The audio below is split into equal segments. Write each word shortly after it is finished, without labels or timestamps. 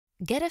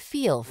Get a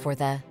feel for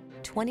the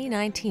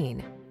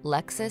 2019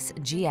 Lexus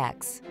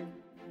GX.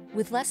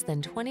 With less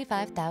than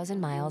 25,000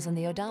 miles on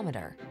the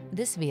odometer,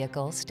 this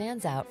vehicle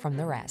stands out from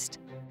the rest.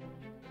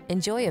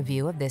 Enjoy a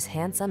view of this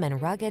handsome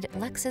and rugged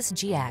Lexus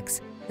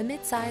GX, the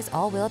midsize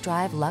all-wheel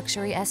drive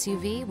luxury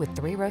SUV with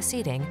 3-row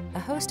seating, a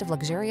host of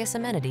luxurious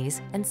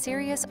amenities, and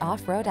serious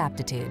off-road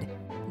aptitude.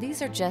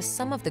 These are just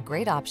some of the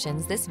great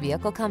options this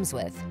vehicle comes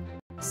with: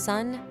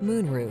 sun,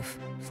 moonroof,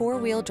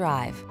 4-wheel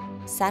drive,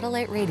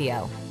 satellite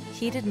radio,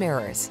 heated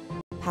mirrors,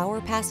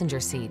 power passenger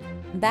seat,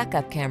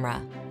 backup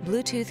camera,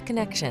 Bluetooth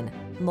connection,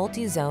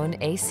 multi-zone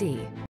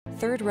AC,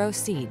 3rd-row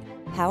seat,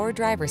 power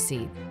driver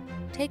seat.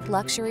 Take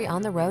luxury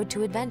on the road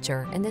to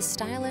adventure in this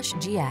stylish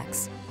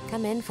GX.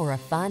 Come in for a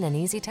fun and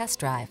easy test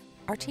drive.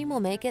 Our team will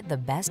make it the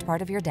best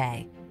part of your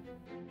day.